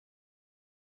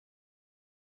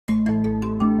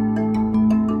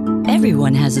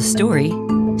Everyone has a story.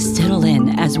 Settle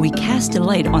in as we cast a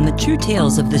light on the true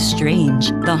tales of the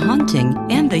strange, the haunting,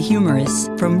 and the humorous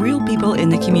from real people in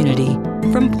the community.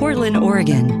 From Portland,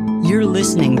 Oregon, you're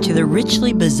listening to The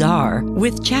Richly Bizarre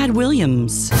with Chad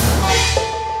Williams.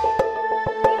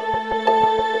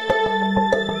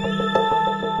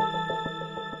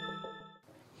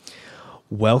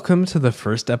 Welcome to the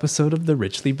first episode of The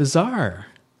Richly Bizarre.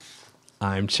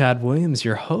 I'm Chad Williams,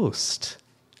 your host,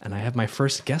 and I have my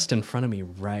first guest in front of me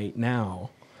right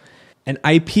now. An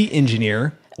IP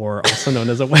engineer, or also known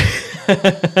as a WAN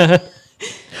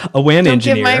engineer. Don't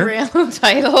give my real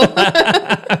title.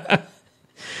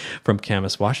 From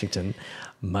Camas, Washington,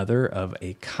 mother of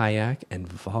a kayak and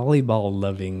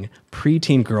volleyball-loving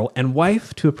preteen girl, and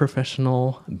wife to a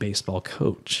professional baseball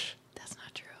coach. That's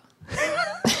not true.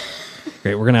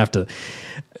 Great, we're going to have to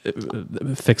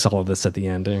fix all of this at the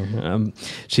end.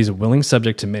 She's a willing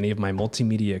subject to many of my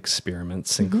multimedia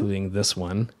experiments, including this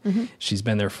one. She's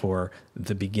been there for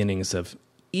the beginnings of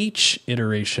each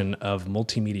iteration of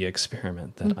multimedia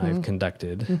experiment that I've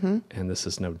conducted, and this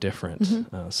is no different.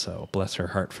 So bless her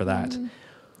heart for that.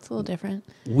 It's a little different.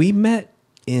 We met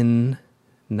in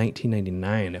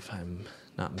 1999, if I'm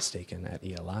not mistaken, at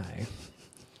ELI,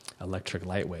 Electric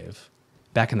Lightwave,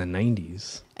 back in the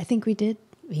 90s. I think we did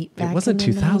meet back It wasn't in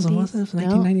the 2000, 90s. was it? It was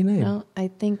 1999. No, I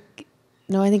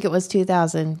think it was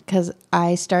 2000 because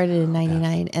I started in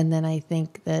 99, and then I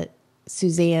think that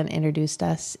Suzanne introduced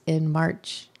us in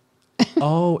March.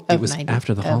 Oh, it was 90,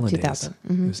 after the holidays. 2000.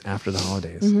 It was after the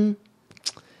holidays.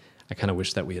 I kind of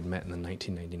wish that we had met in the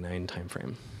 1999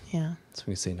 timeframe. Yeah. So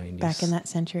we say 90s. Back in that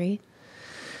century.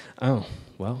 Oh,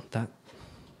 well, that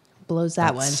Blows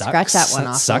that one. sucks. Scratch that one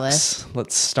That off sucks. the list.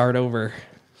 Let's start over.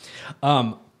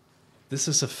 This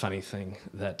is a funny thing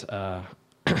that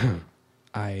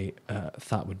I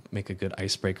thought would make a good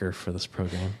icebreaker for this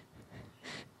program.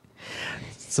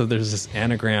 So there's this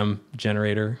anagram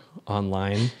generator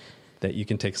online that you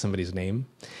can take somebody's name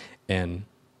and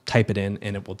type it in,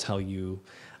 and it will tell you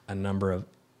a number of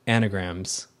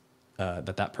anagrams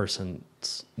that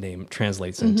person's name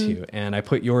translates into. And I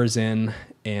put yours in,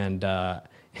 and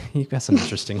you've got some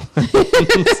interesting ones.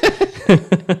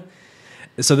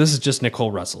 So this is just Nicole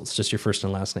Russell. It's just your first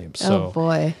and last name. So Oh,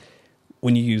 boy.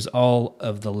 when you use all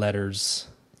of the letters,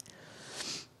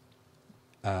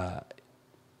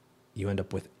 you end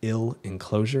up with ill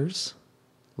enclosures,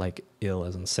 like ill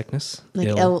as in sickness. Like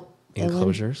ill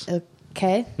enclosures.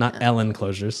 Okay. Not L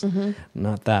enclosures.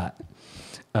 Not that.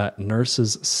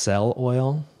 Nurse's cell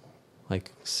oil,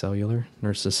 like cellular.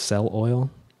 Nurse's cell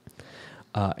oil.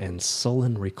 And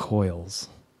sullen recoils.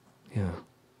 Yeah.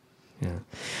 Yeah.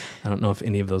 I don't know if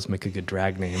any of those make a good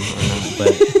drag name or not,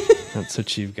 but that's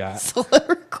what you've got. Solar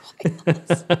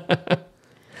recoils.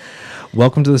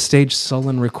 Welcome to the stage,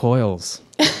 Sullen Recoils.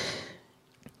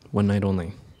 One night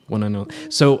only. One night only.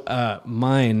 So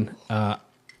mine,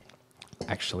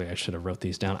 actually, I should have wrote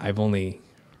these down. I've only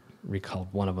recalled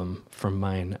one of them from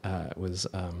mine. It was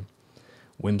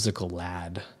Whimsical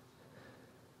Lad.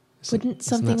 Wouldn't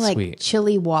something like sweet?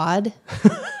 Chili Wad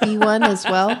be one as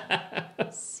well?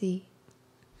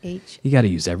 C-H. You got to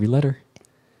use every letter.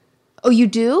 Oh, you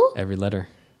do? Every letter.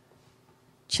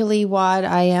 Chili Wad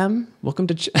I am. Welcome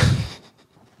to... You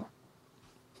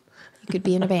could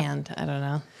be in a band. I don't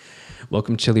know.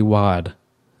 Welcome, Chili Wad.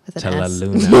 With an To la S.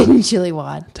 Luna. Chili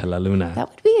Wad. To la Luna.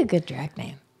 That would be a good drag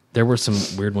name. There were some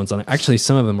weird ones on it. Actually,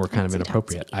 some of them were kind of Fancy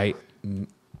inappropriate.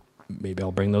 Maybe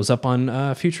I'll bring those up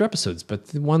on future episodes. But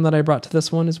the one that I brought to this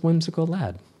one is Whimsical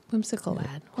Lad. Whimsical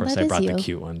Lad. Of course, I brought the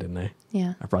cute one, didn't I?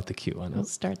 Yeah. I brought the cute one. We'll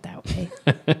start that way.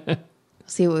 We'll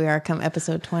see what we are come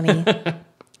episode 20.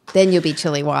 Then you'll be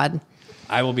Chili Wad.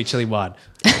 I will be Chili Wad.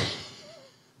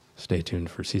 Stay tuned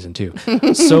for season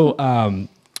 2. So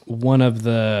one of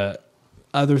the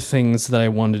other things that I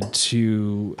wanted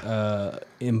to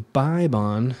imbibe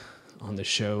on the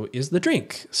show is the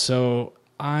drink. So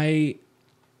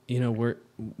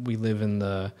we live in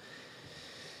the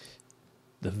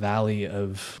valley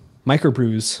of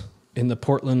microbrews in the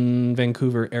Portland,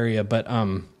 Vancouver area, but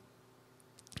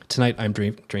tonight I'm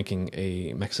drinking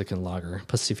a Mexican lager,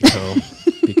 Pacifico,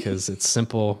 because it's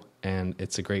simple and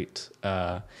it's a great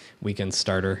weekend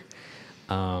starter.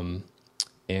 And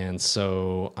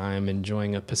so I'm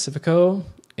enjoying a Pacifico.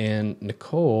 And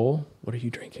Nicole, what are you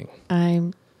drinking?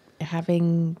 I'm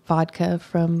having vodka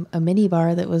from a mini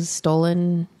bar that was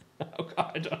stolen. Oh,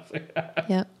 God, don't say that.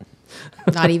 Yep.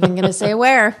 Not even going to say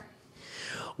where.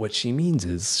 What she means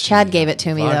is... Chad gave it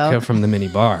to me, vodka though. from the mini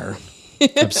bar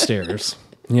upstairs.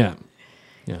 Yeah.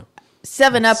 Yeah.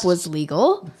 7-Up was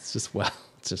legal. It's just well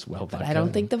vodka. I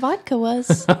don't think the vodka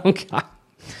was. Oh, God.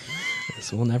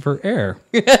 this will never air.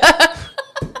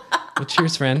 Well,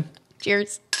 cheers, friend.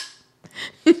 Cheers.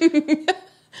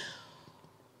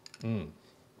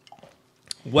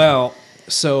 Well,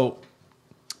 so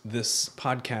this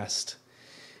podcast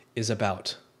is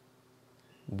about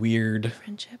weird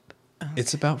Friendship.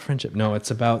 It's about friendship. No, it's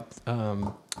about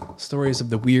stories of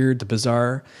the weird, the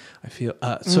bizarre. I feel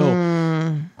I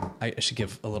should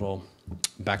give a little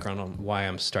background on why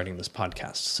I'm starting this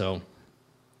podcast. So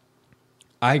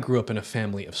I grew up in a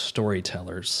family of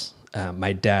storytellers.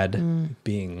 My dad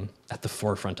being at the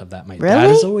forefront of that. My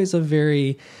dad is always a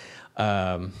very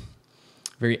animated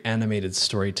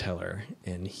storyteller,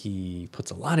 and he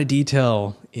puts a lot of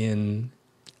detail in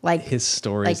Like his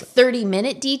stories, like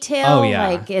 30-minute detail. Oh, yeah.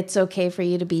 Like it's okay for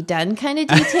you to be done kind of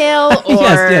detail,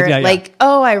 or yeah. like,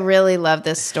 oh, I really love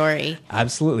this story.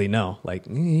 Absolutely no. Like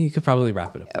you could probably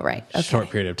wrap it up in Right. a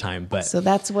short period of time, but So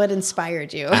that's what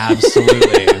inspired you.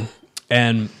 absolutely.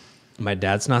 And my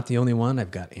dad's not the only one.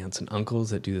 I've got aunts and uncles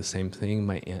that do the same thing.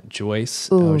 My Aunt Joyce,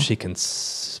 she can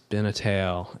spin a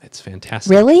tale. It's fantastic.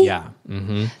 Really? Yeah.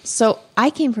 Mm-hmm. So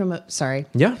I came from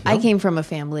I came from a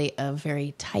family of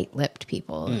very tight-lipped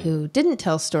people who didn't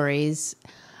tell stories.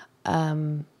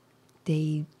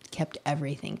 They kept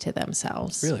everything to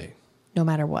themselves. Really? No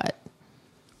matter what.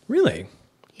 Really?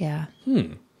 Yeah.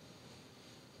 Do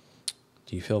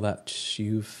you feel that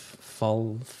you've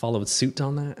followed suit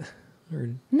on that? Or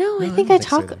No, I think I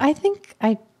talk. so. I think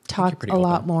I talk pretty a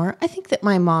lot open. more. I think that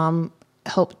my mom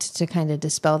helped to kind of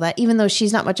dispel that. Even though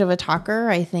she's not much of a talker,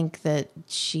 I think that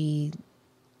she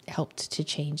helped to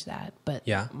change that. But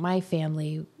Yeah. my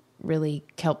family really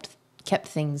kept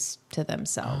things to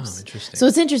themselves. Oh, interesting. So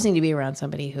it's interesting to be around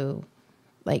somebody who,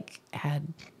 like, had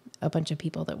a bunch of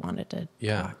people that wanted to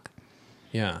talk.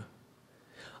 Yeah.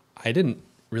 I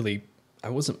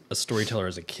wasn't a storyteller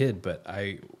as a kid, but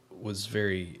I was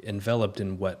very enveloped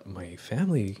in what my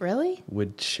family Really?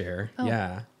 would share. Oh.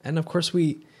 Yeah. And of course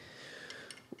we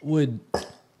would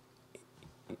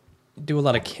do a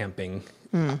lot of camping.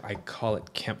 I call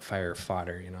it campfire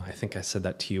fodder. You know, I think I said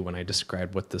that to you when I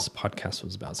described what this podcast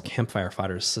was about. It's campfire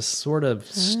fodder. It's the sort of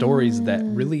stories that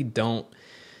really don't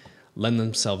lend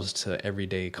themselves to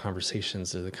everyday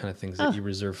conversations. They're the kind of things that you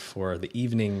reserve for the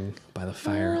evening by the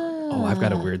fire. Oh, I've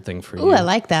got a weird thing for you. Ooh, I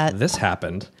like that. This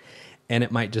happened. And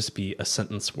it might just be a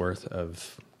sentence worth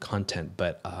of content,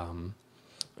 but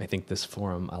I think this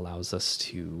forum allows us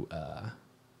to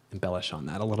embellish on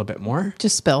that a little bit more.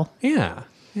 Just spill. Yeah.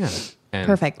 And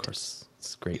Perfect. Of course,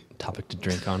 it's a great topic to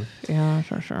drink on. Yeah,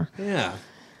 sure. Yeah.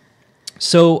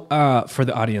 So for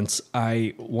the audience,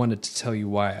 I wanted to tell you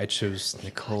why I chose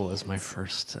Nicole as my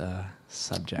first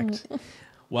subject.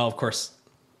 Well, of course,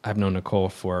 I've known Nicole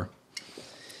for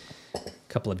a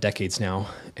couple of decades now,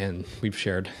 and we've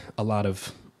shared a lot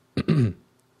of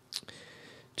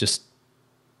just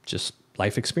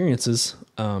life experiences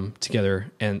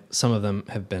together, and some of them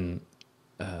have been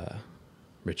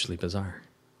richly bizarre.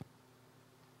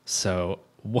 So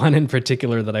one in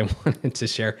particular that I wanted to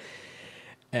share,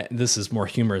 this is more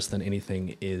humorous than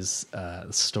anything, is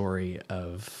the story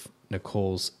of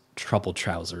Nicole's trouble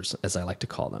trousers, as I like to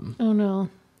call them. Oh, no.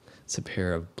 It's a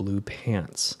pair of blue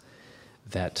pants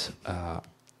that I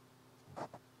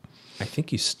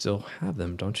think you still have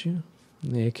them, don't you?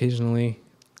 They occasionally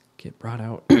get brought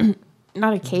out.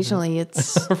 Not occasionally.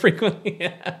 It's Frequently,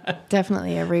 yeah.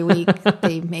 definitely every week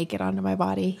they make it onto my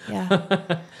body.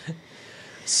 Yeah.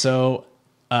 So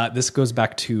this goes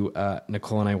back to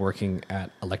Nicole and I working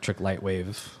at Electric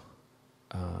Lightwave,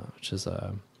 which is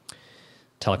a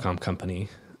telecom company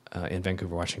in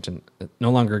Vancouver, Washington. It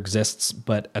no longer exists,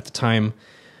 but at the time,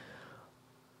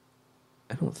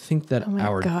 I don't think that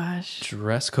our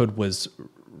dress code was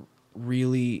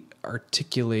really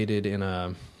articulated in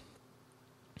a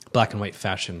black and white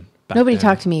fashion. Nobody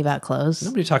talked to me about clothes.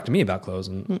 Nobody talked to me about clothes,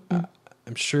 and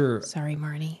I'm sure. Sorry,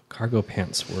 Marnie. Cargo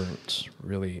pants weren't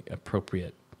really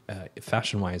appropriate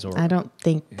fashion-wise. Or I don't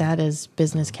think that is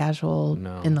business casual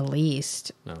in the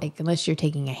least. No. Like, unless you're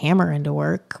taking a hammer into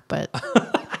work, but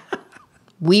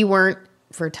we weren't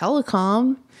for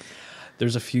telecom.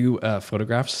 There's a few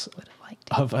photographs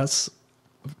of us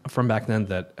from back then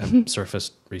that have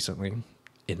surfaced recently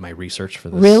in my research for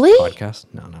this podcast.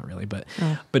 No, not really, but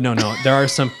no. There are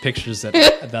some pictures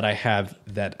that I have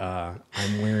that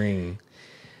I'm wearing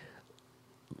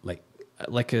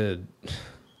like a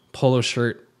polo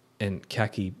shirt and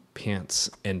khaki pants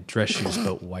and dress shoes,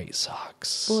 but white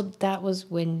socks. Well, that was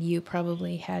when you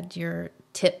probably had your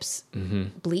tips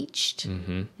bleached.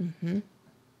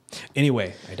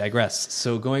 Anyway, I digress.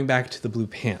 So going back to the blue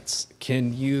pants,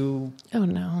 can you Oh,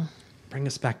 no. bring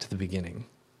us back to the beginning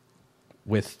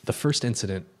with the first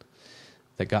incident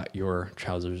that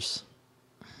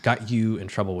got you in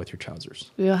trouble with your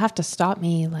trousers? You'll have to stop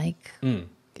me, like,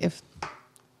 if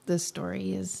the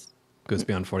story Goes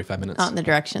beyond 45 minutes. not in the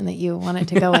direction that you want it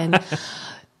to go in.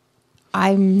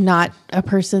 I'm not a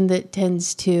person that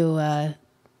tends to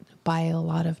buy a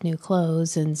lot of new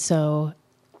clothes. And so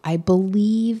I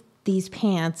believe these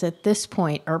pants at this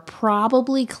point are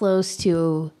probably close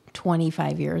to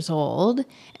 25 years old.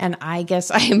 And I guess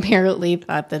I apparently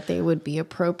thought that they would be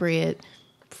appropriate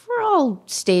for all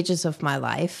stages of my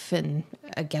life. And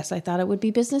I guess I thought it would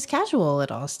be business casual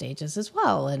at all stages as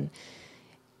well. And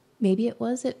maybe it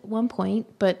was at one point,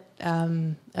 but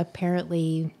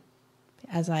apparently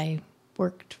as I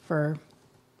worked for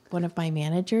one of my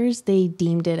managers, they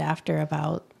deemed it after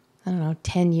about,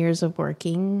 10 years of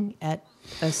working at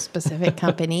a specific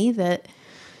company that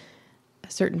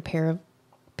a certain pair of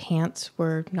pants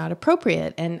were not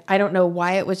appropriate. And I don't know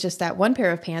why it was just that one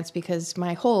pair of pants, because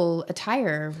my whole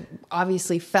attire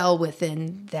obviously fell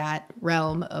within that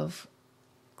realm of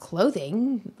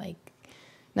clothing. Like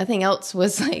nothing else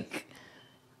was like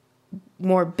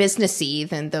more businessy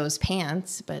than those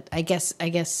pants. But I guess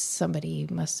somebody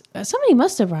must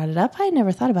have brought it up. I had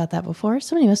never thought about that before.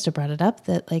 Somebody must have brought it up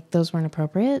that like those weren't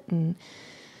appropriate. And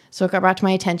so it got brought to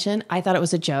my attention. I thought it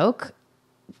was a joke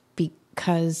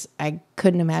because I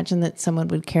couldn't imagine that someone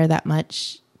would care that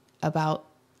much about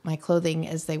my clothing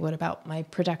as they would about my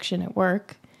production at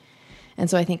work. And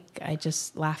so I think I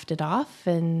just laughed it off.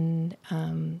 And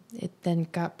it then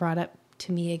got brought up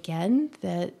to me again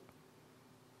that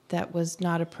was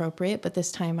not appropriate, but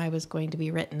this time I was going to be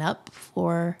written up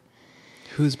for...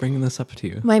 Who's bringing this up to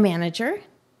you? My manager,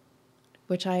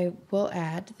 which I will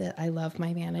add that I love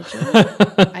my manager.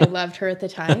 I loved her at the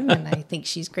time, and I think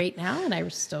she's great now, and I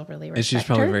still really respect her. And she's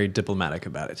probably very diplomatic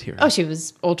about it here. Oh, she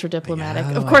was ultra diplomatic.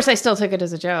 Yeah, of course, I still took it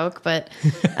as a joke, but...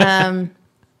 no,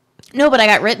 but I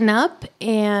got written up,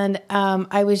 and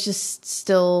I was just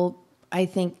still... I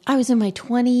think I was in my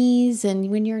 20s, and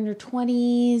when you're in your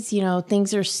 20s,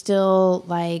 things are still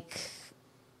like,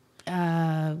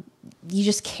 you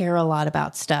just care a lot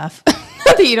about stuff.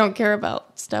 Not that you don't care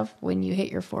about stuff when you hit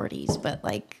your 40s, but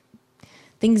like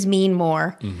things mean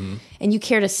more, and you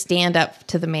care to stand up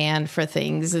to the man for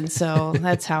things. And so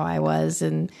that's how I was.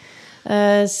 And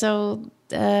so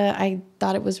I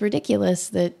thought it was ridiculous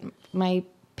that my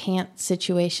pant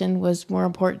situation was more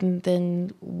important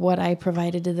than what I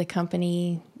provided to the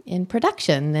company in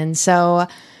production. And so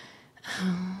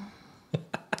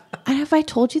have I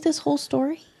told you this whole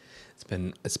story?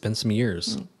 It's been some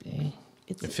years. Okay.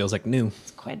 It feels like new.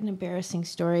 It's quite an embarrassing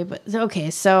story, but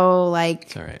okay. So like,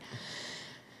 It's all right.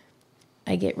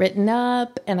 I get written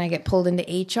up and I get pulled into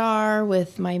HR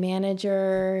with my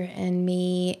manager and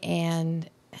me, and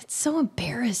it's so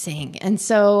embarrassing. And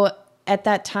so at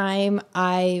that time,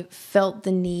 I felt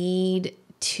the need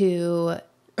to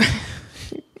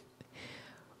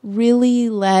really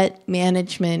let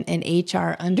management and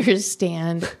HR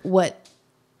understand what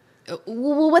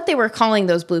they were calling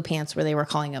those blue pants, where they were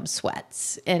calling them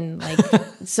sweats. And like,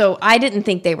 so I didn't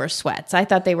think they were sweats. I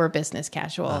thought they were business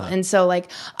casual. And so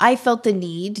like, I felt the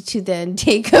need to then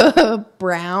take a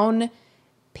brown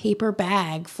paper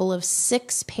bag full of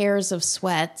 6 pairs of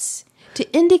sweats to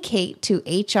indicate to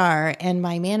HR and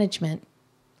my management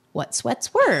what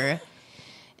sweats were.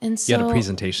 And so You had a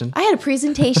presentation? I had a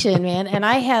presentation, man. And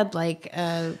I had like,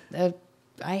 I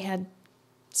had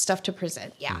stuff to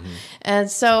present. Yeah.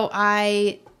 And so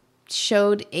I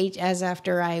showed as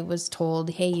after I was told,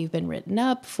 hey, you've been written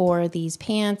up for these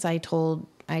pants. I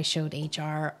showed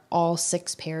HR all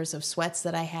 6 pairs of sweats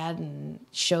that I had and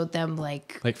showed them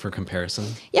like for comparison?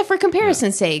 Yeah, for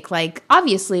comparison's sake. Like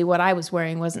obviously what I was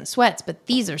wearing wasn't sweats, but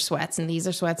these are sweats and these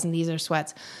are sweats and these are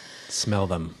sweats. Smell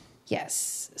them.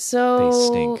 Yes. So They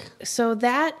stink. So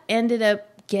that ended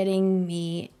up getting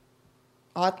me,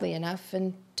 oddly enough,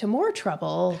 into more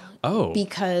trouble. Oh.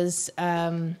 Because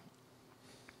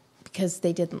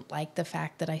they didn't like the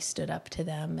fact that I stood up to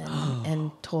them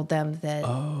and told them that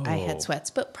I had sweats.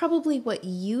 But probably what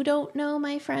you don't know,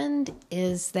 my friend,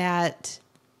 is that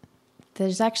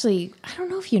there's actually, I don't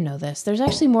know if you know this, there's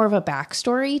actually more of a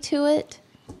backstory to it.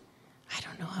 I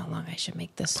don't know how long I should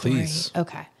make this story. Please.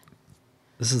 Okay.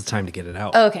 This is the time to get it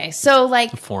out. Okay. So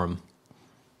like, The forum.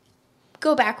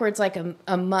 go backwards like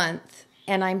a month,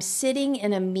 and I'm sitting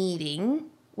in a meeting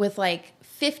with like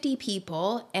 50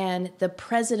 people and the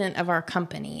president of our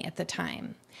company at the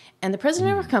time. And the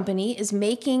president of our company is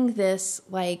making this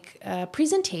like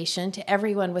presentation to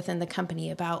everyone within the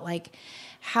company about like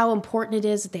how important it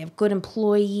is that they have good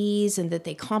employees and that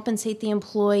they compensate the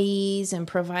employees and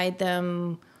provide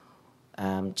them,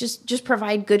 just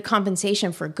provide good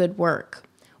compensation for good work.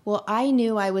 Well, I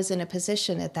knew I was in a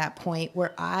position at that point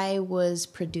where I was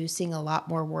producing a lot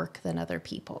more work than other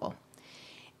people.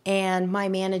 And my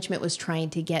management was trying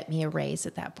to get me a raise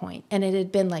at that point. And it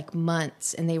had been like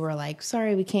months, and they were like,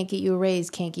 sorry, we can't get you a raise,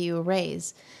 can't get you a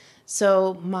raise.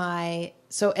 So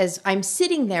as I'm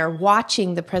sitting there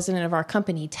watching the president of our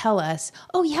company tell us,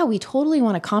 oh yeah, we totally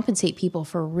want to compensate people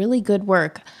for really good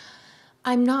work,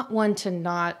 I'm not one to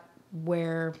not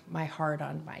wear my heart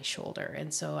on my shoulder.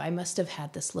 And so I must have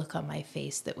had this look on my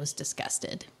face that was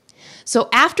disgusted. So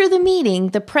after the meeting,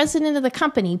 the president of the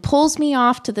company pulls me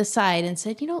off to the side and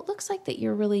said, it looks like that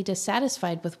you're really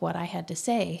dissatisfied with what I had to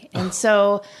say. And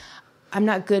so I'm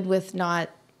not good with not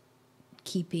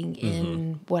keeping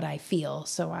in what I feel.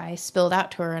 So I spilled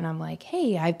out to her and I'm like,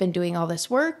 hey, I've been doing all this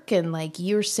work, and like,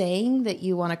 you're saying that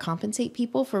you want to compensate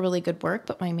people for really good work,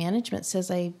 but my management says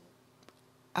I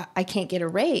can't get a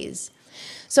raise.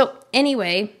 So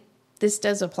anyway, this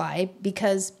does apply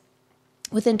because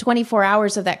within 24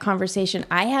 hours of that conversation,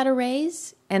 I had a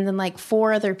raise, and then like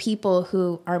 4 other people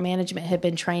who our management had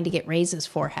been trying to get raises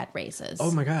for had raises.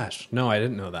 Oh my gosh. No, I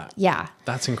didn't know that. Yeah.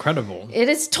 That's incredible. It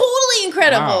is totally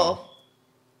incredible. Wow.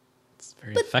 It's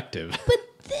very effective. But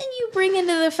then you bring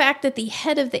into the fact that the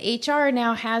head of the HR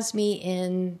now has me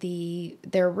in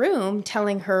their room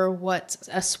telling her what's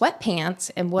a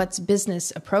sweatpants and what's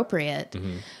business appropriate.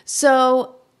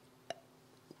 So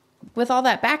with all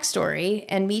that backstory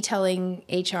and me telling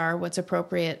HR what's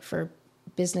appropriate for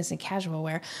business and casual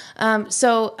wear.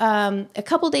 A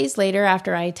couple days later,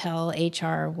 after I tell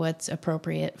HR what's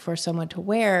appropriate for someone to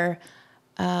wear,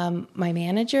 my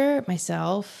manager,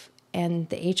 myself, and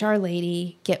the HR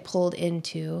lady get pulled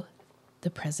into the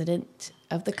president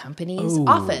of the company's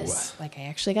office. Like, I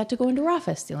actually got to go into her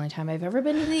office, the only time I've ever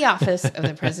been to the office of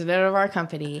the president of our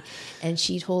company. And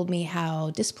she told me how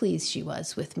displeased she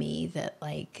was with me, that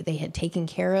like they had taken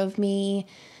care of me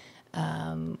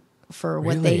for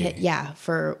what they had,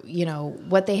 for,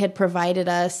 what they had provided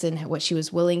us and what she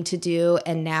was willing to do.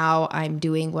 And now I'm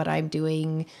doing what I'm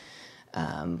doing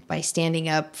by standing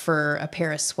up for a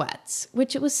pair of sweats,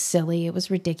 which it was silly. It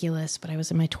was ridiculous, but I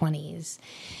was in my 20s.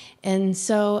 And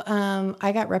so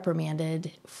I got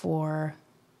reprimanded for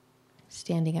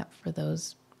standing up for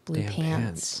those blue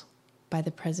pants by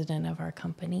the president of our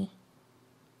company.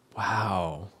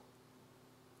 Wow.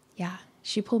 Yeah.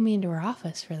 She pulled me into her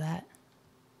office for that.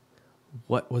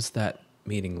 What was that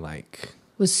meeting like?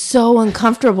 It was so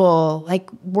uncomfortable. Like,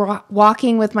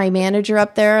 walking with my manager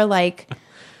up there, like...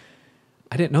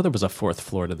 I didn't know there was a 4th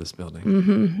floor to this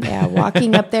building. Yeah,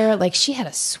 walking up there, like, she had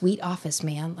a sweet office,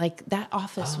 man. Like, that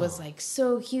office was like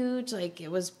so huge. Like,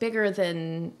 it was bigger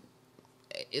than,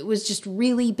 it was just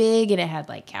really big, and it had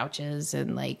like couches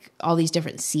and like all these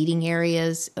different seating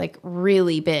areas, like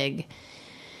really big.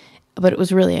 But it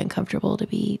was really uncomfortable to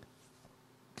be,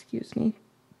 excuse me.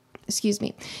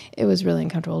 It was really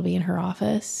uncomfortable to be in her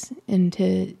office and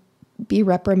to be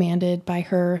reprimanded by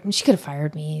her. I mean, she could have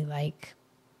fired me like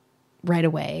right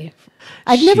away.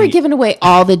 I've never given away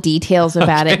all the details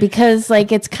about it because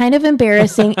like it's kind of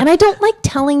embarrassing, and I don't like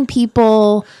telling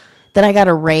people that I got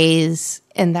a raise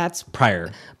and that's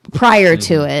prior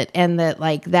to it, and that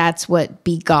like that's what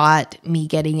begot me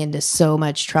getting into so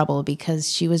much trouble,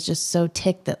 because she was just so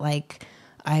ticked that like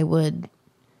I would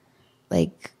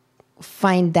like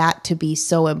find that to be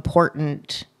so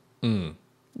important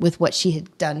with what she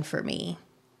had done for me.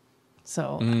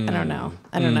 So I don't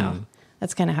know.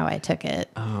 That's kind of how I took it.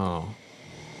 Oh.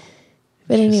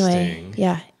 But anyway,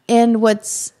 yeah. And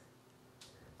what's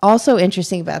also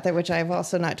interesting about that, which I've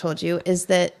also not told you, is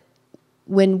that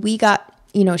when we got,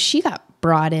 she got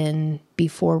brought in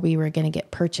before we were going to get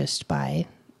purchased by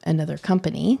another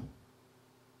company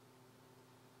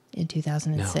in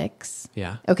 2006. No.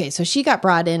 Yeah. Okay, so she got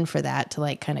brought in for that to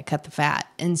like kind of cut the fat.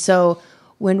 And so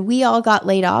when we all got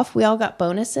laid off, we all got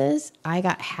bonuses. I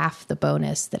got half the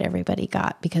bonus that everybody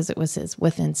got because it was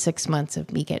within 6 months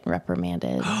of me getting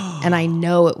reprimanded. And I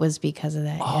know it was because of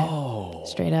that. Oh. Yeah.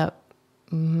 Straight up.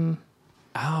 Mm-hmm.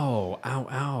 Ow.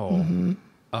 Mm-hmm.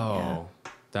 Oh, yeah.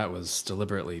 That was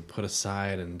deliberately put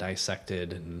aside and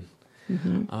dissected. And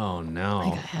oh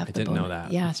no, I didn't know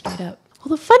that. Yeah, straight up.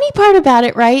 Well, the funny part about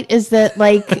it, right, is that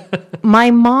like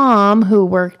my mom, who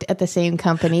worked at the same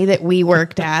company that we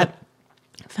worked at,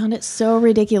 found it so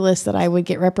ridiculous that I would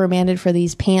get reprimanded for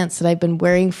these pants that I've been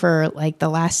wearing for like the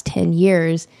last 10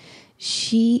 years.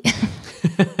 She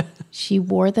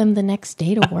wore them the next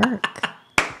day to work.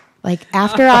 Like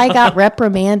after I got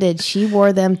reprimanded, she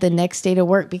wore them the next day to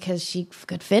work because she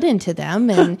could fit into them.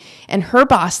 And her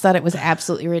boss thought it was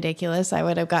absolutely ridiculous. I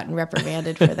would have gotten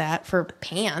reprimanded for that, for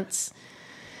pants.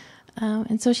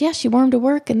 And so, she wore them to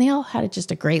work, and they all had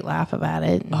just a great laugh about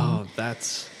it. And, Oh,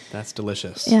 that's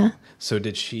delicious. Yeah. So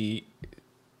did she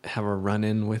have a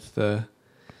run-in with the...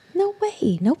 No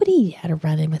way. Nobody had a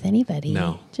run-in with anybody.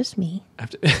 No. Just me.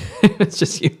 It's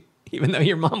just you. Even though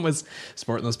your mom was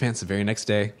sporting those pants the very next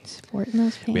day. Sporting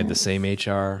those pants. We had the same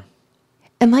HR.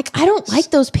 And like, I don't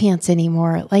like those pants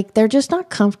anymore. Like, they're just not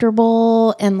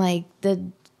comfortable. And like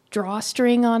the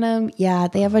drawstring on them. Yeah,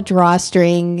 they have a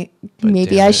drawstring. But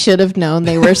maybe damn I it. should have known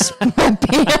they were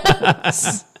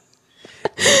sweatpants.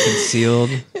 Concealed.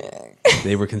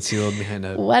 They were concealed behind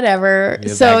a... Whatever.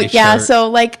 Yeah, So baggy yeah, shirt. so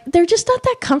like they're just not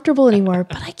that comfortable anymore,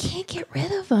 but I can't get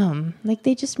rid of them. Like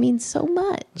they just mean so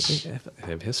much. They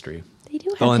have history. They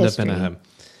do have They'll end history. up in a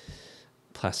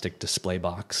plastic display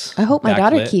box. I hope my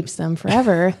daughter backlit keeps them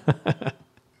forever.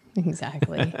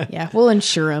 Exactly. Yeah, we'll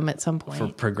insure them at some for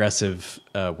point. progressive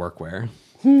workwear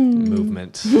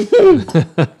movement.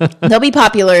 They'll be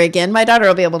popular again. My daughter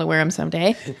will be able to wear them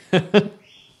someday.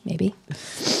 Maybe.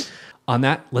 On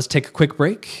that, let's take a quick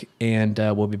break, and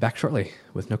we'll be back shortly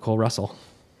with Nicole Russell.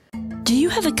 Do you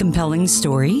have a compelling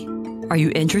story? Are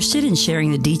you interested in sharing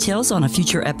the details on a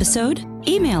future episode?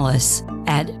 Email us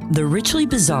at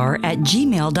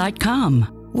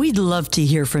therichlybazaar@gmail.com. We'd love to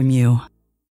hear from you.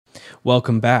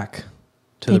 Welcome back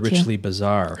to Thank the you. Richly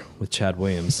Bazaar with Chad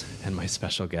Williams and my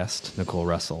special guest, Nicole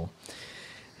Russell.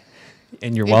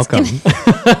 And you're welcome.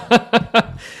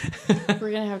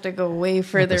 We're going to have to go way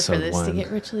further for Episode this 1. to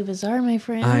get richly bizarre, my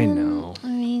friend. I know. I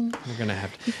mean, We're going to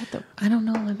have to... I don't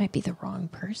know. I might be the wrong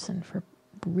person for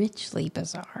richly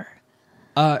bizarre.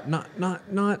 Not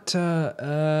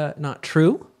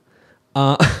true.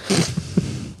 I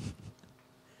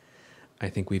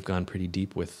think we've gone pretty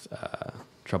deep with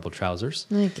Troubled Trousers.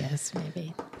 I guess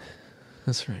maybe.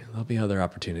 That's right. There'll be other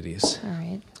opportunities. All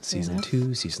right. fair Season enough.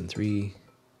 2, Season 3.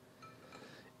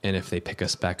 And if they pick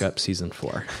us back up, Season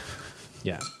 4.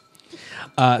 Yeah.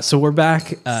 So we're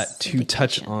back to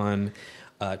touch on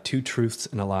Two Truths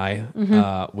and a Lie,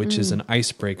 which is an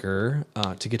icebreaker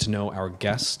to get to know our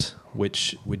guest,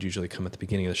 which would usually come at the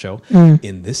beginning of the show.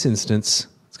 In this instance,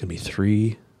 it's going to be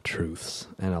 3 truths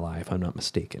and a lie, if I'm not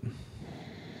mistaken.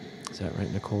 Is that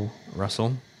right, Nicole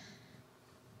Russell?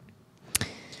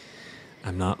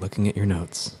 I'm not looking at your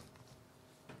notes.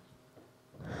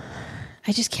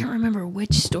 I just can't remember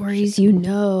which stories you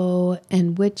know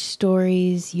and which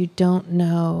stories you don't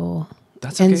know.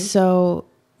 That's okay. And so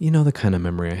You know the kind of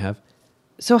memory I have.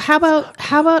 So how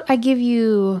about I give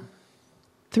you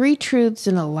 3 truths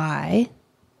and a lie,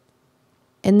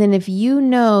 and then if you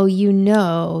know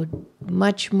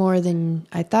much more than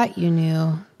I thought you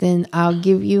knew, then I'll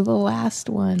give you the last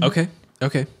one. Okay.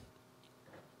 But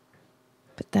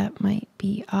that might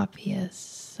be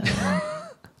obvious. So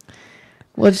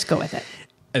we'll just go with it.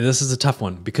 And this is a tough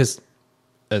one because,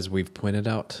 as we've pointed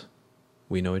out,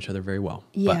 we know each other very well.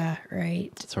 Yeah,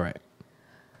 right. But it's all right.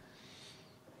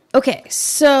 Okay,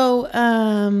 so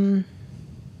now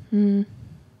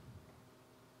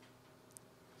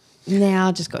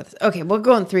I'll just go with this. Okay, we'll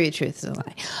go on 3 truths and a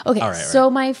lie. Okay, All right, so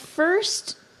my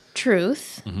first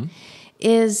truth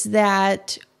is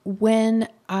that when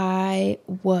I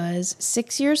was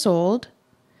 6 years old,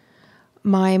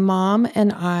 my mom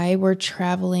and I were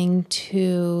traveling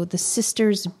to the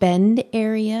Sisters Bend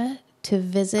area to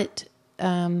visit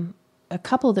a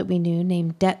couple that we knew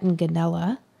named Det and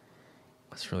Ganella.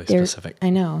 That's really specific. I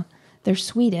know. They're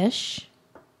Swedish.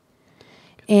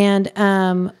 And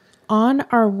on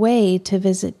our way to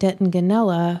visit Det and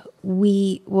Ganella,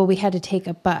 we had to take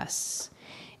a bus.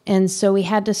 And so we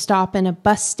had to stop in a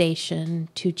bus station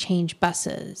to change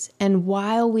buses. And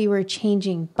while we were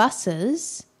changing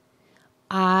buses,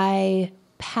 I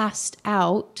passed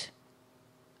out.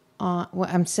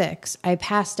 I'm 6. I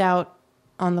passed out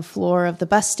on the floor of the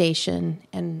bus station,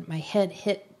 and my head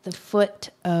hit the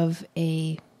foot of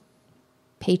a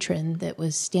patron that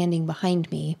was standing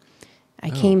behind me. I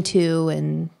came to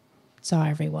and saw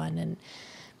everyone, and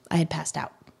I had passed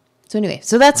out. So anyway,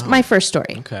 so that's my first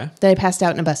story. Okay. That I passed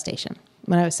out in a bus station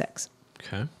when I was 6.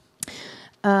 Okay.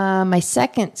 My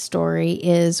second story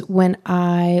is when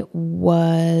I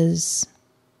was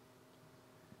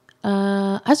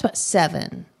about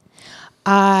 7.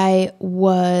 I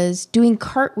was doing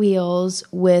cartwheels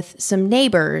with some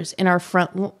neighbors in our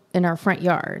front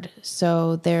yard.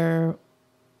 So there,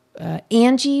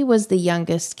 Angie was the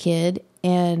youngest kid,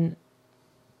 and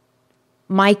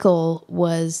Michael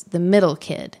was the middle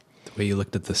kid. The way you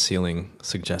looked at the ceiling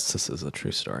suggests this is a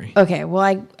true story. Okay,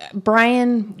 well,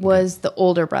 Brian was the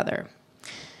older brother.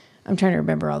 I'm trying to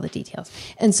remember all the details.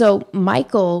 And so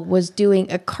Michael was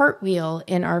doing a cartwheel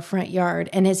in our front yard,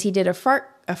 and as he did a fart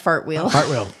wheel.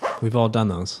 Cartwheel. We've all done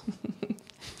those.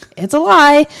 It's a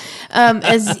lie.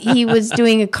 As he was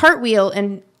doing a cartwheel,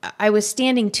 and I was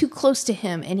standing too close to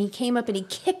him, and he came up and he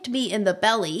kicked me in the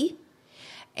belly,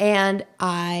 and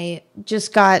I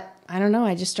just got, I don't know,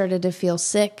 I just started to feel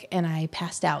sick, and I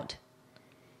passed out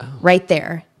right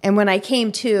there. And when I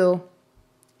came to,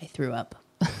 I threw up.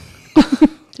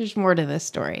 There's more to this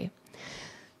story.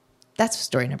 That's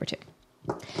story number 2.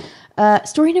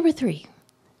 Story number 3.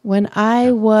 When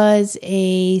I was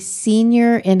a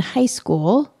senior in high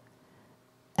school,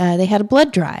 they had a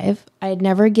blood drive. I had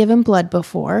never given blood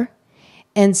before.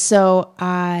 And so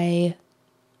I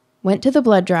went to the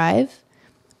blood drive.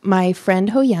 My friend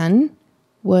Ho-Yun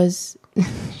was,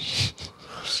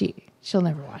 she'll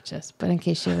never watch this, but in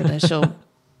case she ever does, she'll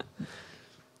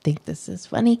think this is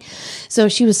funny. So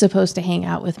she was supposed to hang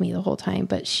out with me the whole time,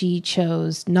 but she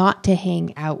chose not to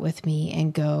hang out with me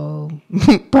and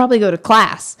probably go to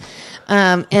class.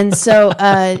 And so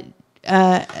I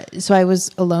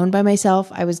was alone by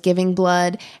myself. I was giving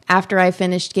blood. After I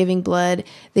finished giving blood,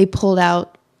 they pulled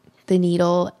out the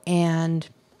needle and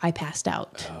I passed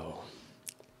out. Oh.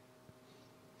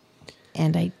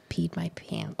 And I peed my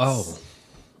pants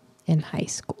in high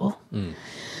school.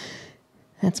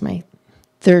 That's my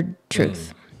third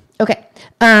truth. Okay.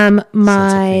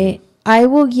 I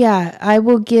will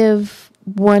give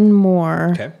one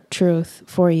more truth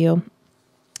for you.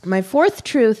 My fourth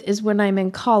truth is when I'm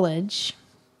in college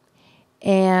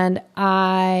and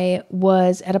I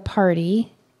was at a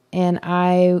party and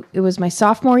it was my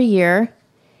sophomore year,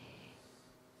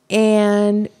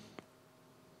 and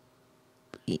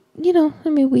we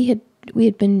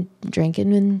had been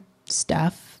drinking and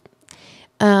stuff.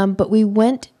 But we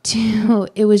went to,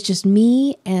 it was just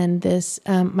me and this,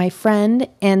 my friend,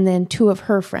 and then 2 of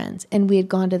her friends. And we had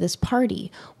gone to this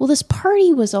party. Well, this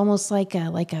party was almost like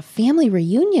a family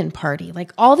reunion party.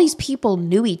 Like all these people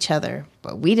knew each other,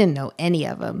 but we didn't know any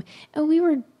of them. And we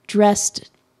were dressed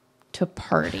to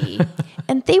party.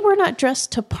 And they were not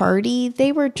dressed to party.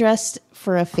 They were dressed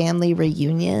for a family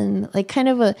reunion, like kind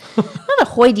of not a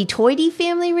hoity-toity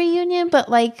family reunion, but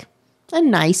like a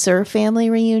nicer family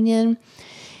reunion.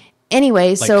 Anyway,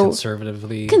 like so conservative,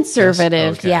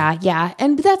 okay. yeah,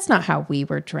 and that's not how we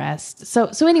were dressed. So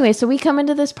anyway, so we come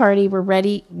into this party, we're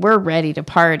ready to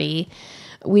party.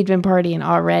 We'd been partying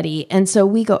already, and so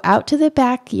we go out to the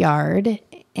backyard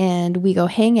and we go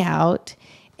hang out,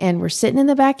 and we're sitting in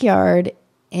the backyard,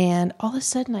 and all of a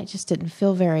sudden I just didn't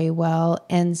feel very well,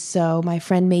 and so my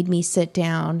friend made me sit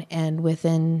down, and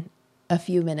within a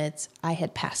few minutes I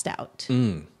had passed out.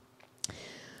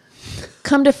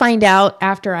 Come to find out,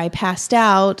 after I passed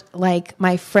out, like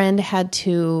my friend had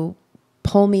to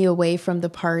pull me away from the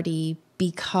party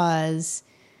because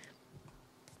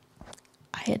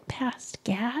I had passed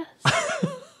gas.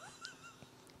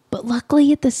 But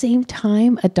luckily at the same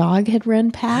time, a dog had run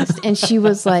past and she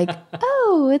was like,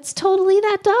 oh, it's totally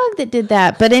that dog that did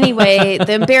that. But anyway,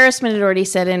 the embarrassment had already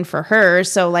set in for her.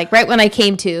 So like right when I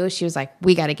came to, she was like,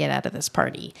 we got to get out of this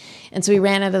party. And so we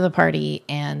ran out of the party,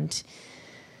 and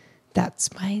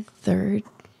that's my third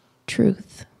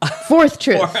truth. Fourth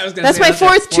truth. That's my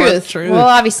fourth truth. Well,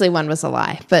 obviously one was a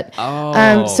lie, but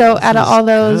so out of all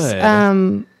those,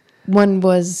 one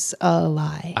was a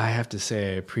lie. I have to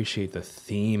say I appreciate the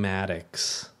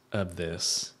thematics of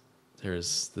this.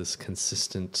 There's this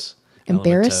consistent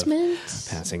embarrassment,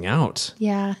 passing out.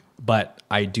 Yeah. But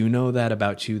I do know that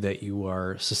about you, that you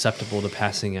are susceptible to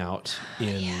passing out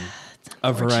in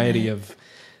a variety of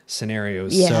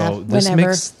scenarios. Yeah, so this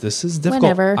is difficult.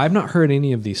 Whenever. I've not heard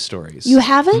any of these stories. You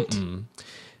haven't? Mm-mm.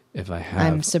 If I have,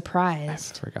 I'm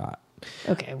surprised. I forgot.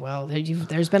 Okay, well,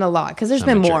 there's been a lot, because there's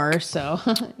been more, so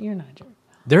you're not a jerk.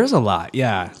 There's a lot,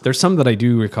 yeah. There's some that I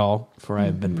do recall, for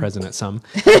I've been present at some.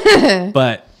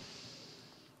 But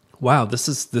wow, this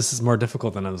is more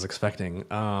difficult than I was expecting.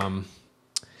 But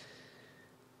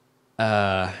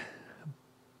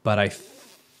I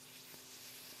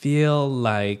feel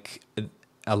like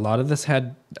a lot of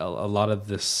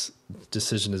this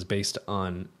decision is based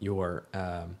on your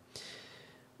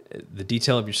the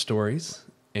detail of your stories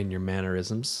and your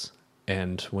mannerisms.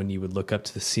 And when you would look up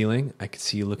to the ceiling, I could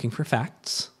see you looking for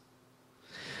facts.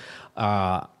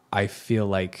 I feel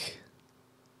like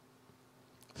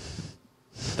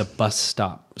the bus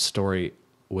stop story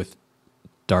with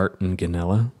Dart and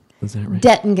Ganella, is that right?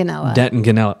 Det and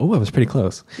Ganella. Oh, I was pretty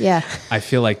close. Yeah. I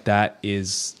feel like that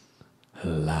is a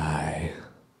lie.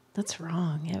 That's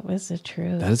wrong. It was the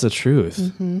truth. That is the truth.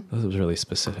 Mm-hmm. That was really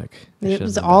specific. It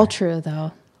was all true,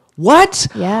 though. What?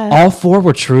 Yeah. All 4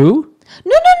 were true?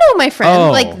 No, my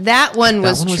friend. Like that one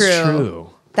was true.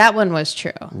 That one was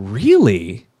true.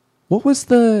 Really? What was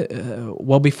the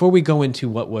well? Before we go into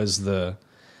what was the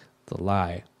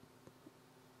lie,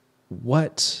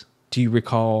 what do you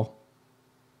recall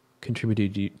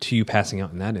contributed to you passing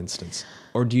out in that instance,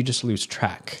 or do you just lose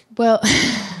track? Well,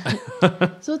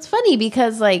 so it's funny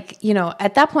because, like, you know,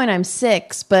 at that point I'm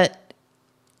 6, but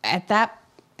at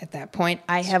that point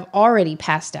I have already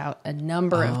passed out a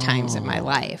number of times in my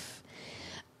life.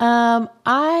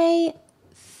 I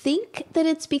think that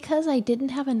it's because I didn't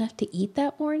have enough to eat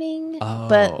that morning,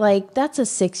 but like that's a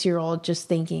 6-year-old just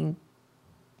thinking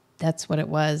that's what it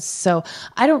was. So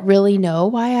I don't really know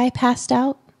why I passed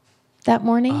out that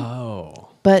morning.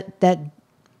 But that,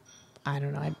 I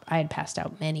don't know. I had passed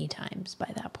out many times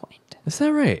by that point. Is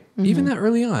that right? Even that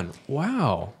early on?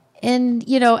 Wow. And,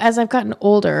 you know, as I've gotten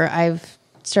older, I've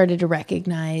started to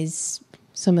recognize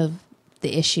some of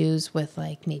the issues with,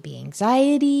 like, maybe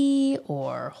anxiety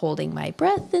or holding my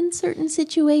breath in certain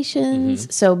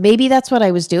situations. So maybe that's what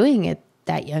I was doing at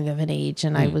that young of an age.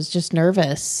 And I was just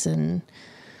nervous. And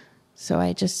so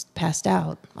I just passed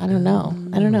out. I don't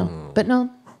know. But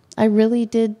no, I really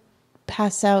did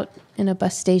pass out in a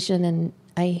bus station, and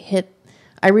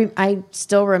I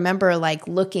still remember, like,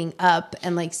 looking up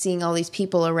and, like, seeing all these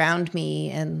people around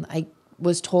me, and I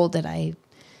was told that I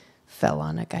fell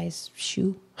on a guy's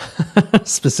shoe.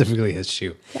 Specifically his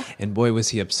shoe. Yeah. And boy, was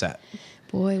he upset.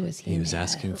 Boy, was he. He was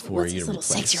asking for you to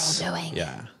replace. What's this little 6-year-old doing?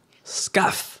 Yeah.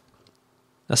 Scuff.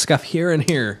 A scuff here and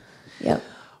here. Yep.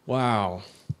 Wow.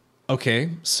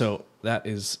 Okay, so that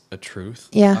is a truth.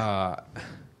 Yeah.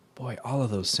 Boy, all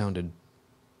of those sounded,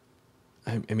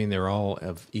 I mean, they're all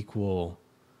of equal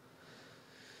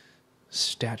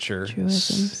stature.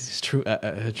 Truisms.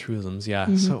 Truisms,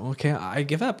 yeah. So, okay, I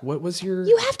give up. What was your...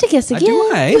 You have to guess again.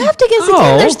 Do I? You have to guess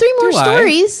again. There's 3 more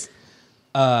stories.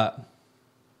 Well,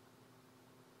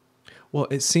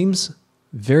 it seems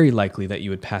very likely that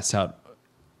you would pass out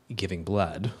giving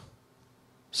blood.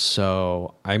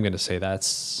 So I'm going to say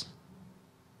that's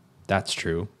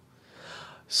true.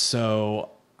 So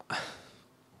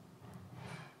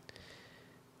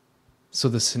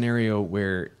the scenario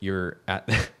where you're at...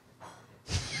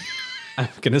 I'm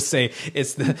going to say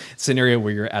it's the scenario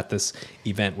where you're at this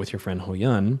event with your friend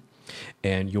Ho-Yun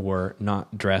and you're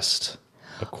not dressed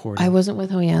accordingly. I wasn't with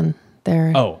Ho-Yun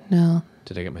there. Oh. No.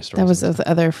 Did I get my story? That was with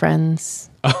other friends.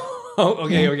 Oh,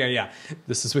 okay, yeah.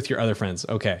 This is with your other friends.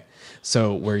 Okay.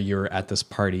 So where you're at this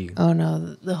party. Oh,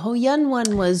 no. The Ho-Yun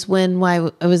one was when I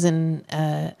was in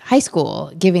high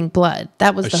school giving blood.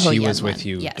 That was the Ho-Yun one. She was with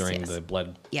you during the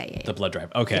blood the blood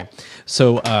drive. Okay. Yeah.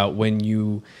 So when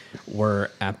you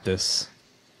were at this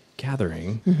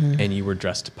gathering and you were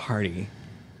dressed to party,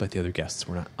 but the other guests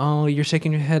were not. Oh, you're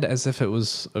shaking your head as if it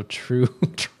was a true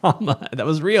trauma. That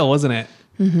was real, wasn't it?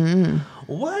 Mm-hmm.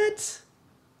 What?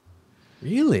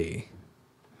 Really?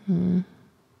 Yeah.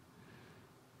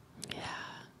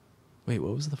 Wait,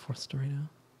 what was the 4th story now?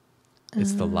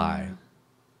 It's the lie.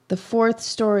 The 4th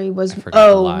story was,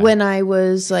 lie. when I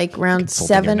was like around Consulting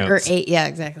 7 your or notes. 8. Yeah,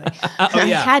 exactly. yeah. I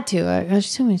had to.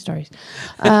 There's too many stories.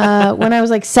 When I was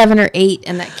like 7 or 8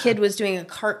 and that kid was doing a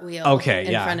cartwheel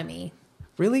in front of me.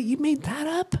 Really? You made that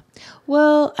up?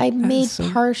 Well, I made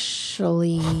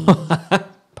partially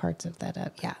parts of that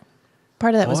up. Yeah.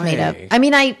 Part of that was made up. I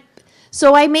mean, I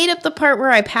made up the part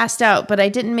where I passed out, but I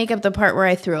didn't make up the part where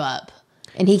I threw up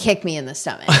and he kicked me in the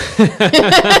stomach.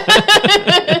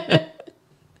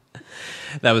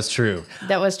 That was true.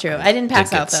 That was true. I didn't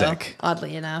pass out though, sick.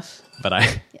 oddly enough. But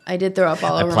I did throw up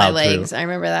all over my legs. Through. I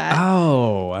remember that.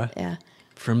 Oh. Yeah.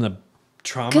 From the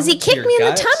trauma? Because he kicked me in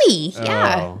the tummy. Oh.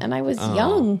 Yeah. And I was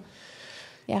young.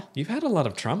 Yeah. You've had a lot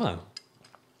of trauma.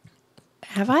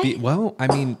 Have I? Well, I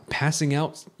mean, passing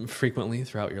out frequently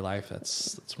throughout your life,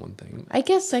 that's one thing. I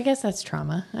guess that's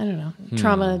trauma. I don't know.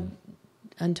 Trauma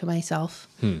unto myself.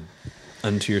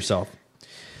 Unto yourself.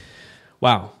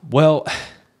 Wow. Well,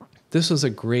 this was a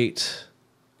great...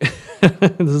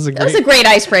 That was a great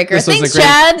icebreaker. Thanks,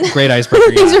 Chad. Great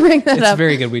icebreaker. Thanks for bringing that up. It's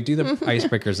very good. We do the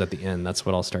icebreakers at the end. That's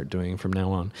what I'll start doing from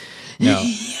now on. No.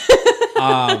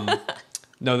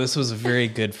 No, this was a very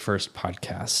good first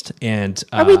podcast. And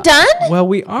are we done? Well,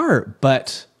 we are,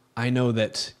 but I know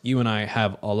that you and I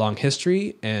have a long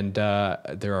history, and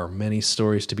there are many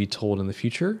stories to be told in the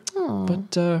future. Aww.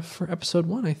 But for episode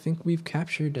 1, I think we've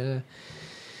captured the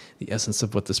essence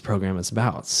of what this program is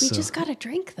about. We just got a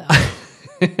drink, though.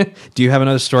 Do you have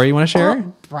another story you want to share?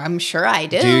 Oh, I'm sure I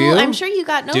do. You? I'm sure you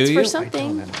got notes for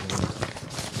something.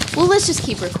 Well, let's just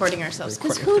keep recording ourselves,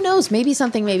 because who knows? Maybe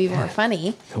something may be more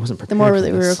funny. I wasn't prepared. The more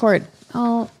that we record.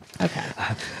 Oh, okay.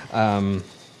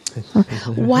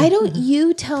 Why don't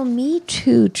you tell me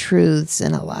 2 truths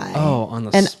and a lie? Oh, on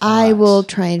the and spot. I will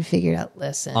try and figure it out.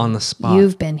 Listen, On the spot.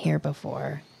 You've been here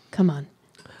before. Come on.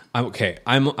 Okay,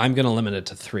 I'm going to limit it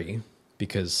to 3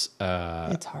 because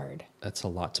It's hard. that's a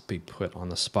lot to be put on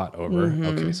the spot over.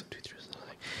 Okay, so 2 truths and a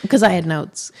lie. Because I had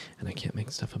notes. And I can't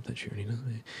make stuff up that she already knows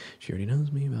me. She already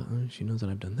knows me about. She knows that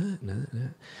I've done that. And that,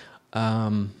 and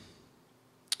that.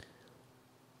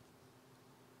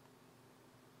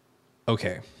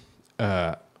 Okay.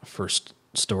 First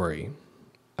story.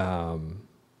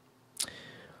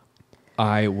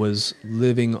 I was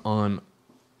living on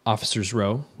Officers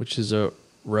Row, which is a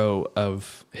row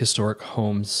of historic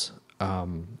homes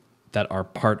that are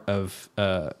part of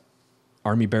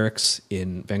Army barracks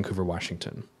in Vancouver,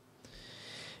 Washington.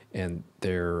 And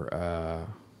they're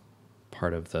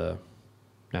part of the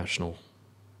National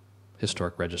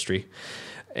Historic Registry.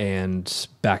 And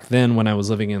back then, when I was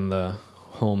living in the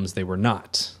homes, they were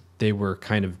not. They were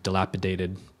kind of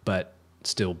dilapidated, but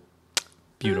still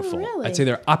beautiful. Oh, really? I'd say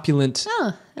they're opulent,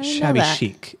 I didn't know shabby that.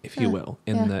 chic, if you will,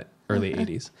 in the early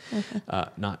 80s.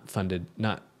 Not funded,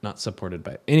 not supported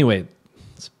by... Anyway,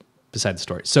 it's beside the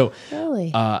story. So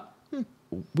Really?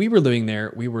 we were living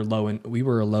there. We were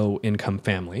a low income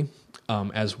family,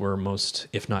 as were most,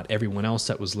 if not everyone else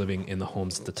that was living in the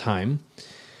homes at the time.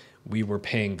 We were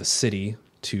paying the city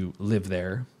to live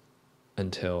there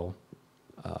until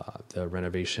the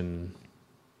renovation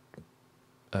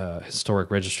historic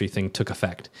registry thing took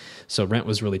effect. So rent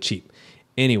was really cheap.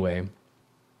 Anyway,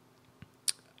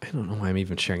 I don't know why I'm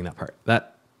even sharing that part.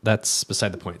 That's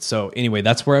beside the point. So anyway,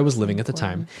 that's where I was living at the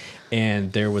time.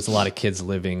 And there was a lot of kids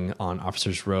living on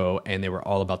Officers Row, and they were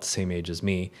all about the same age as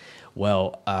me.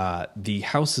 Well, the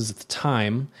houses at the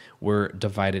time were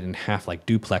divided in half like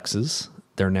duplexes.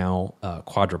 They're now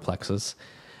quadruplexes.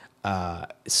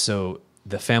 So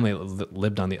the family that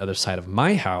lived on the other side of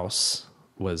my house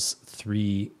was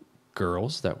 3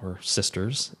 girls that were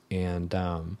sisters. And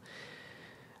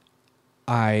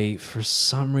I, for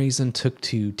some reason, took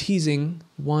to teasing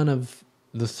one of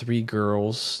the 3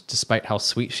 girls, despite how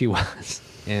sweet she was.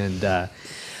 And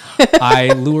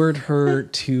I lured her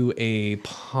to a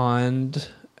pond,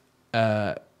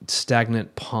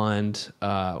 stagnant pond,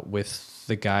 with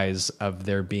the guise of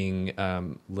there being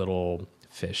little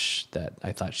fish that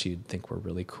I thought she'd think were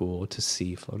really cool to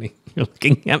see floating. You're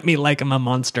looking at me like I'm a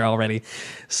monster already.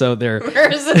 So they're... Where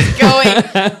is this going?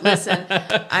 Listen,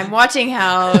 I'm watching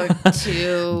how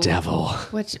to... Devil.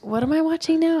 What am I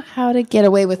watching now? How to Get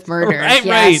Away with Murder.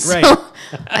 Right. So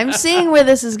I'm seeing where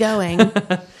this is going.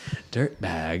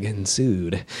 Dirtbag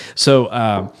ensued.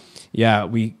 So,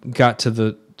 we got to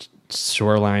the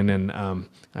shoreline, and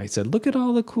I said, look at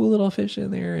all the cool little fish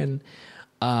in there. And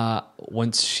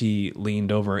once she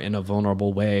leaned over in a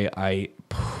vulnerable way, I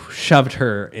shoved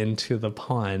her into the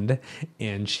pond,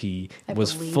 and she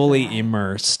was fully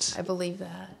immersed. I believe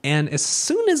that. And as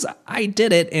soon as I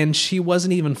did it, and she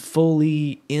wasn't even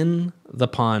fully in the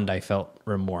pond, I felt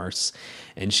remorse.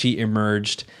 And she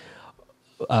emerged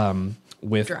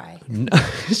with... Dry.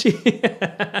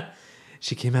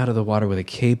 She came out of the water with a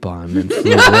cape on and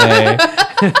flew away.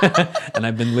 And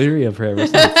I've been leery of her ever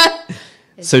since.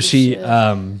 So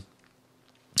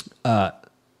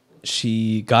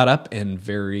she got up and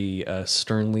very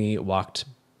sternly walked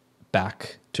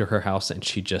back to her house, and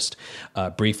she just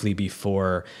briefly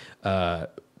before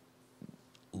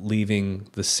leaving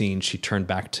the scene, she turned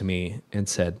back to me and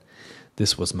said,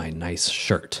 "This was my nice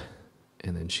shirt."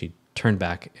 And then she turned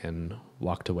back and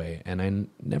walked away, and I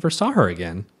never saw her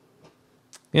again.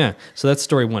 Yeah, so that's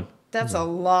story 1. That's a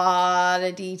lot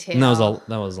of detail. And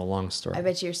that was a long story. I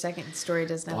bet your second story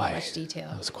doesn't have much detail.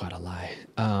 That was quite a lie.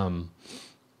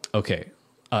 Okay,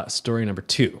 story number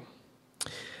 2.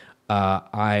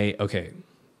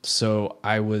 So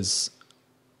I was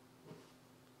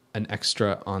an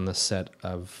extra on the set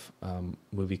of a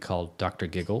movie called Dr.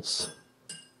 Giggles,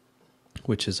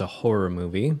 which is a horror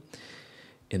movie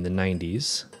in the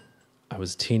 90s. I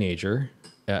was a teenager.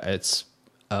 It's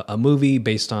a movie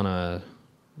based on a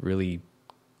really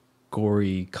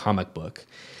gory comic book.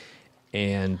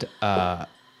 And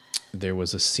there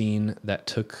was a scene that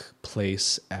took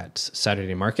place at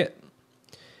Saturday Market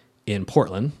in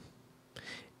Portland.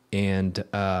 And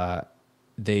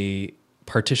they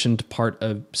partitioned part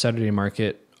of Saturday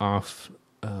Market off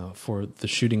for the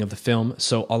shooting of the film.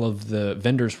 So all of the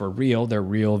vendors were real. They're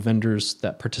real vendors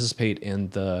that participate in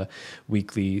the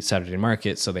weekly Saturday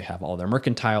Market. So they have all their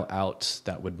mercantile out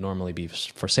that would normally be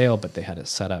for sale, but they had it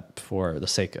set up for the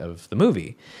sake of the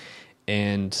movie.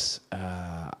 And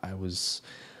I was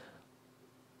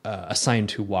assigned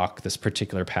to walk this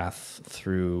particular path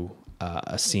through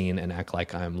a scene and act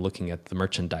like I'm looking at the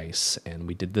merchandise. And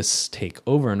we did this take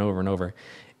over and over and over.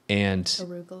 And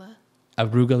Arugula.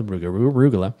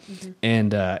 arugula.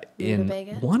 And in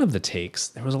Rutabaga? one of the takes,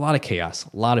 there was a lot of chaos,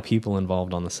 a lot of people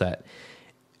involved on the set.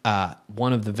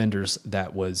 One of the vendors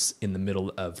that was in the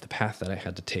middle of the path that I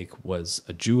had to take was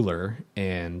a jeweler,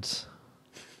 and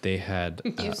they had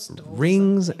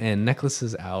rings and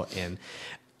necklaces out. And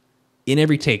in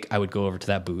every take, I would go over to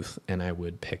that booth and I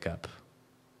would pick up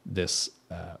this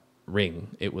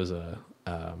ring. It was a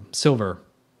silver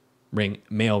ring,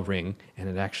 male ring, and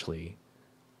it actually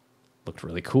looked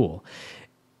really cool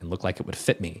and looked like it would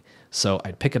fit me. So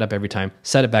I'd pick it up every time,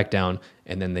 set it back down,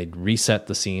 and then they'd reset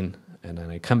the scene, and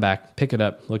then I'd come back, pick it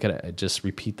up, look at it, I'd just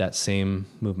repeat that same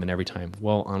movement every time.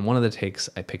 Well, on one of the takes,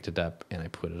 I picked it up and I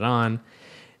put it on,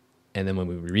 and then when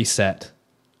we reset,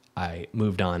 I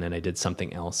moved on and I did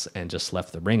something else and just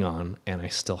left the ring on, and I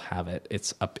still have it.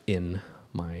 It's up in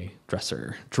my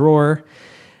dresser drawer.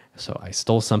 So I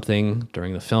stole something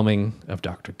during the filming of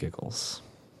Dr. Giggles.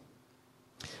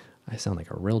 I sound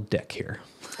like a real dick here.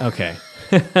 Okay.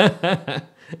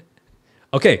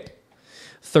 Okay.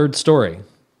 Third story.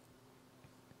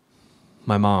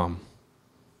 My mom.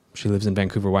 She lives in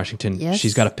Vancouver, Washington. Yes.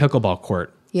 She's got a pickleball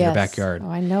court in her backyard. Oh,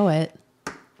 I know it.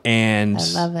 And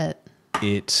I love it.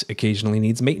 it occasionally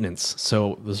needs maintenance.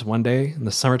 So it was one day in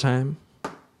the summertime.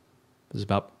 It was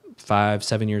about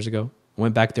 5-7 years ago. I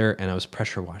went back there and I was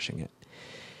pressure washing it.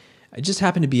 I just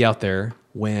happened to be out there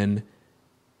when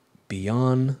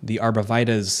beyond the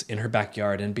arborvitaes in her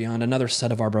backyard and beyond another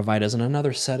set of arborvitaes and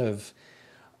another set of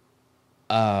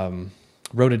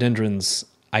rhododendrons,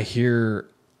 I hear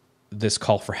this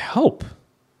call for help.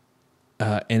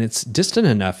 And it's distant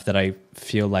enough that I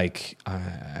feel like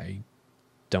I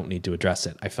don't need to address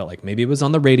it. I felt like maybe it was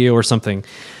on the radio or something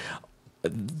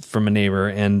from a neighbor.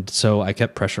 And so I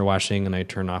kept pressure washing and I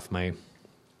turned off my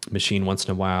machine once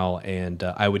in a while, and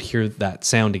I would hear that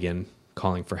sound again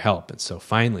calling for help. And so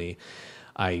finally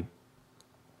I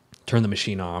turned the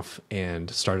machine off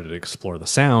and started to explore the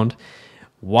sound,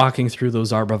 walking through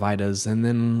those arborvitaes and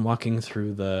then walking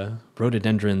through the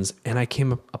rhododendrons. And I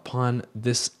came upon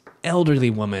this elderly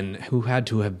woman who had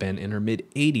to have been in her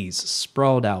mid-80s,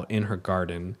 sprawled out in her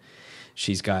garden.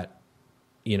 She's got,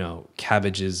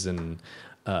 cabbages and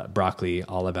broccoli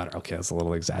all about her. Okay, that's a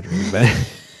little exaggerated, but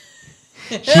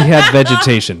she had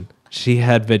vegetation. She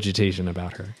had vegetation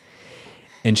about her.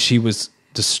 And she was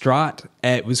distraught.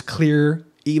 It was clear,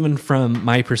 even from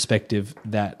my perspective,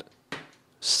 that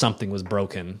something was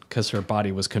broken because her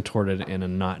body was contorted in a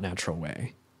not natural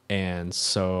way. And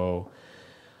so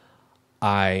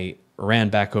I ran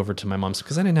back over to my mom's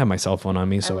because I didn't have my cell phone on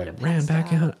me. So I ran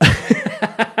back out.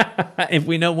 If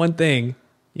we know one thing,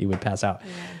 you would pass out.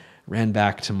 Yeah. Ran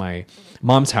back to my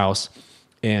mom's house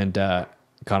and got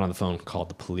on the phone, called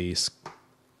the police.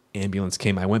 Ambulance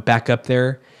came. I went back up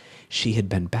there. She had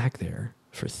been back there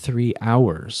for 3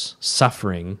 hours,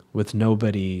 suffering with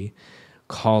nobody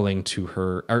calling to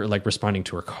her or like responding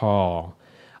to her call.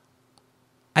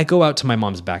 I go out to my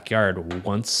mom's backyard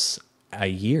once a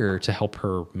year to help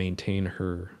her maintain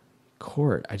her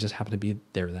court. I just happened to be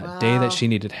there that day that she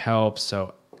needed help.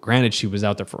 So granted, she was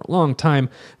out there for a long time.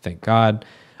 Thank God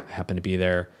I happened to be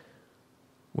there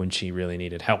when she really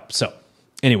needed help. So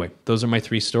anyway, those are my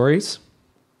 3 stories.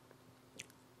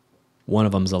 One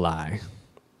of them's a lie.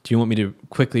 Do you want me to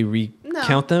quickly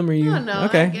recount them? Or you? No.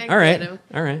 Okay. All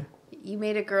right. You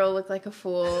made a girl look like a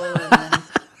fool. And then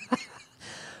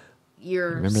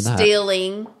you're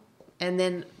stealing, and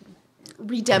then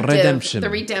redemption. The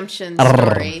redemption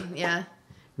story. Yeah.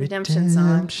 Redemption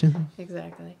song.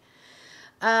 Exactly.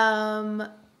 I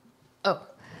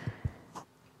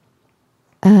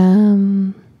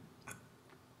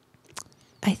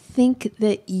think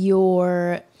that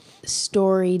your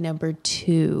story number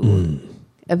 2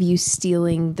 of you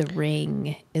stealing the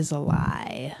ring is a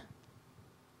lie.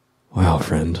 Wow,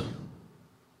 friend.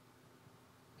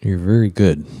 You're very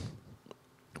good.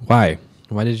 Why?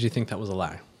 Why did you think that was a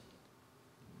lie?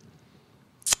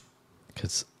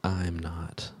 Because I'm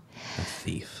not a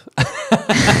thief.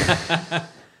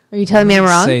 Are you telling me I'm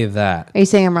wrong? Say that. Are you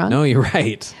saying I'm wrong? No, you're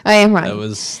right. I am right. That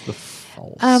was the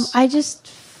false. I just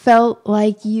felt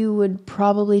like you would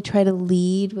probably try to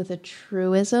lead with a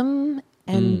truism,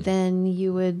 and then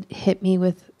you would hit me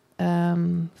with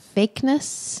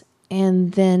fakeness,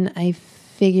 and then I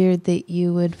figured that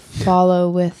you would follow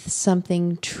with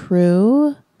something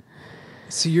true.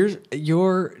 So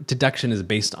your deduction is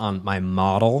based on my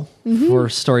model for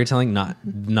storytelling,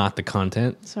 not the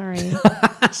content. Sorry.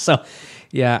 So,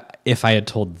 yeah, if I had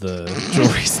told the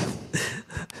jewelry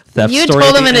theft you story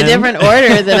told at them the in a end. different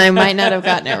order, then I might not have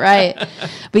gotten it right.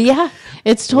 But yeah,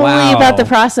 it's totally Wow. about the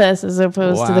process as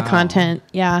opposed to the Wow. content.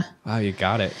 Yeah. Wow, you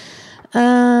got it.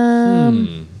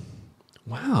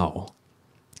 Wow.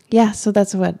 Yeah, so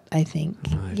that's what I think.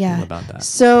 I feel about that.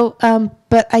 So,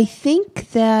 but I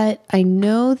think that I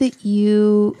know that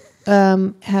you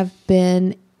have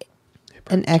been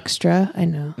an extra. I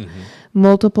know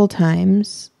multiple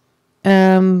times.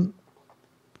 Mr.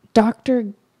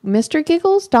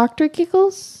 Giggles, Dr.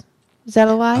 Giggles. Is that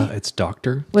a lie? It's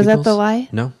Dr. Was that Giggles? the lie?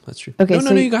 No, that's true. Okay, No,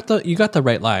 so you got the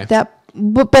right lie.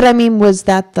 But I mean, was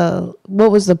that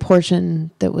what was the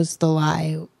portion that was the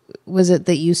lie? Was it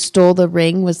that you stole the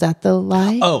ring? Was that the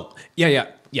lie? Oh, yeah.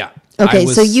 Okay,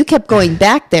 so you kept going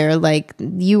back there, like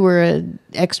you were an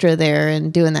extra there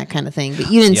and doing that kind of thing, but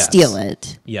you didn't steal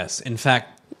it. Yes, in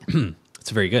fact,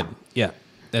 it's very good. Yeah,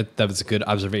 that was a good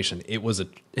observation. It was a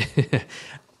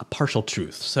partial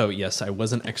truth. So yes, I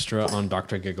was an extra on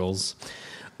Dr. Giggles,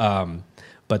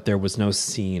 but there was no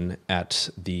scene at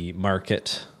the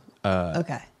market.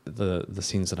 Okay. The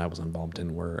scenes that I was involved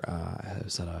in were it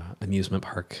was at an amusement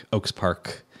park, Oaks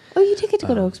Park. Oh, you did get to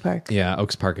go to Oaks Park. Yeah,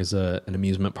 Oaks Park is an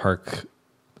amusement park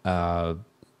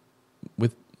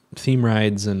with theme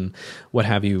rides and what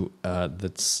have you.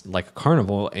 That's like a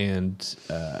carnival, and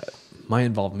my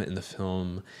involvement in the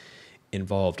film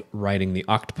involved riding the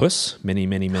octopus many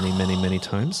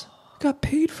times. Got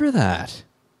paid for that.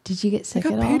 Did you get sick I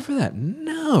at got all? paid for that.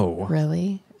 No.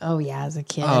 Really? Oh yeah, as a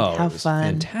kid. Oh, How it was fun.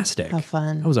 fantastic. How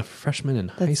fun. I was a freshman in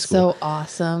high That's school. so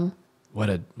awesome. What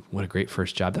a great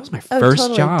first job. That was my Oh, first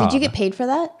totally. job. Did you get paid for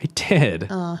that? I did.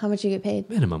 Oh, how much you get paid?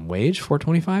 Minimum wage,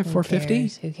 $4.25,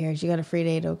 $4.50. Who cares? You got a free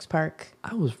day at Oaks Park.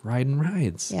 I was riding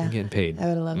rides Yeah. and getting paid. I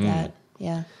would have loved that.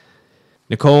 Yeah.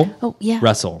 Nicole Oh, yeah.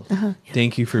 Russell, Yeah.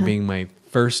 thank you for being my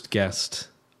first guest.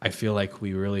 I feel like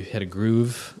we really hit a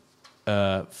groove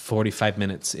 45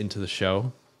 minutes into the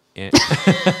show. And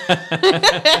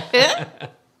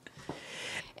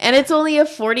And it's only a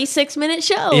 46-minute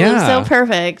show. Yeah. So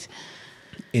perfect.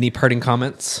 any parting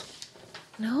comments?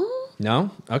 No?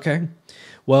 No? Okay.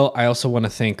 Well, I also want to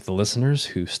thank the listeners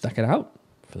who stuck it out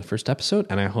for the first episode,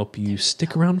 and I hope you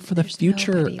stick around for the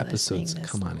future nobody episodes. listening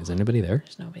this Come on, is anybody there?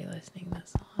 There's nobody listening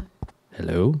this long.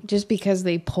 Hello? Just because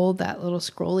they pulled that little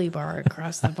scrolly bar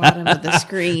across the bottom of the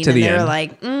screen To and the they were end.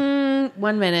 like,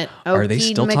 1 minute. Are they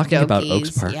still talking about McDokies.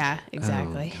 Oaks Park? Yeah,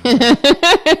 exactly.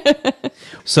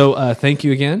 So thank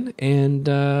you again, and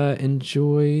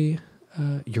enjoy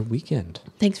your weekend.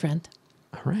 Thanks, friend.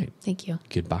 All right. Thank you.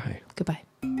 Goodbye. Goodbye.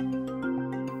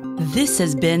 This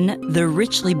has been The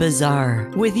Richly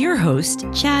Bizarre with your host,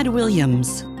 Chad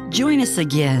Williams. Join us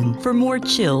again for more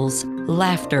chills,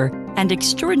 laughter, and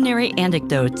extraordinary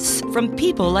anecdotes from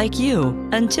people like you.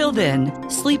 Until then,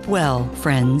 sleep well,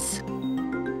 friends.